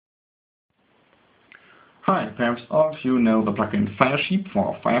Hi, perhaps all of you know the plugin Firesheep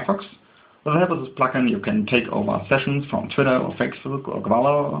for Firefox. With the help of this plugin you can take over sessions from Twitter or Facebook or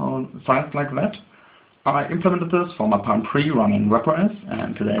Gvala or sites like that. I implemented this for my Palm Pre running webOS,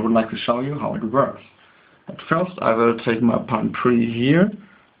 and today I would like to show you how it works. At first I will take my Palm Pre here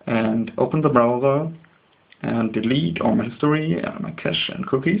and open the browser and delete all my history and my cache and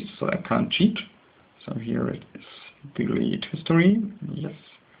cookies so I can't cheat. So here it is. Delete history, yes.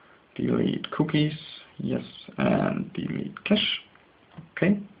 Delete cookies, yes, and delete cache.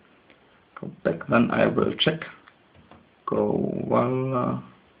 Okay. Go back, then I will check gowalla.com.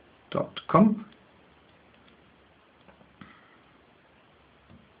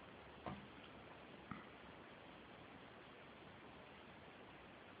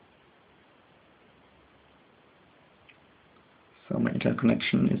 So my internet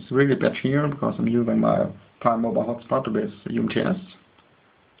connection is really bad here because I'm using my Palm mobile hotspot with UMTS.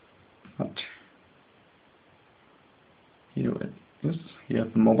 But here it is.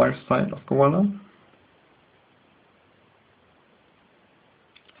 Here's the mobile side of Gowalla.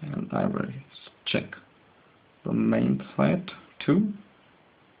 And I will check the main site too.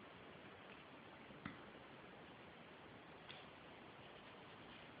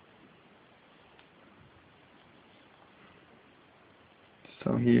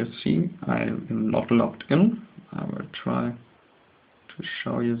 So here you see I am not logged in. I will try to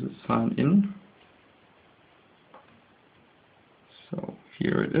show you the sign in. So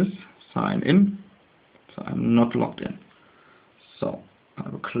here it is, sign in. So I'm not logged in. So I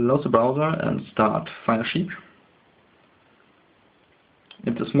will close the browser and start Firesheep.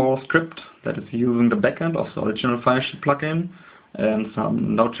 It's a small script that is using the backend of the original Firesheep plugin and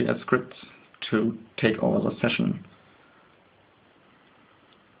some Node.js scripts to take over the session.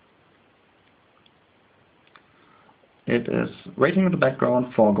 It is waiting in the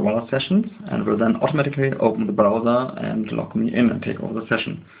background for Gowalla sessions and will then automatically open the browser and log me in and take over the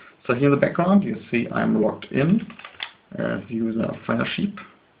session. So here in the background you see I'm logged in as user Firesheep,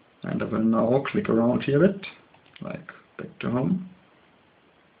 and I will now click around here a bit, like back to home.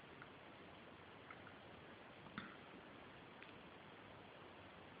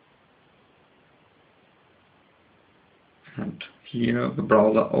 And here the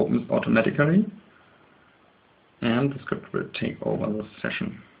browser opens automatically. And the script will take over the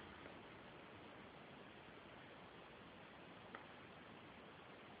session.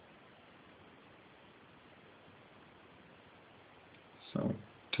 So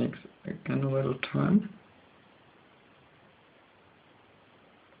it takes again a little time.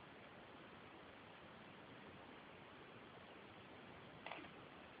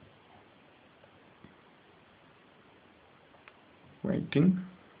 Waiting.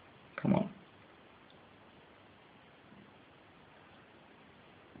 Come on.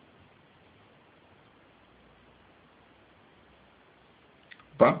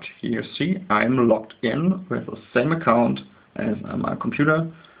 But here you see I'm logged in with the same account as on my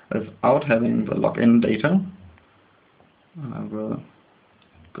computer without having the login data. I will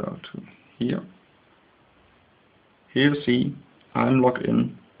go to here. Here you see I'm logged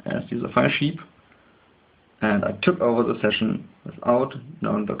in as user Firesheep, and I took over the session without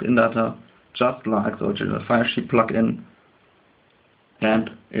known login data, just like the original Firesheep plugin, and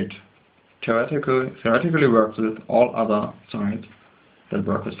it theoretically works with all other sites that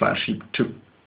work with Firesheep too.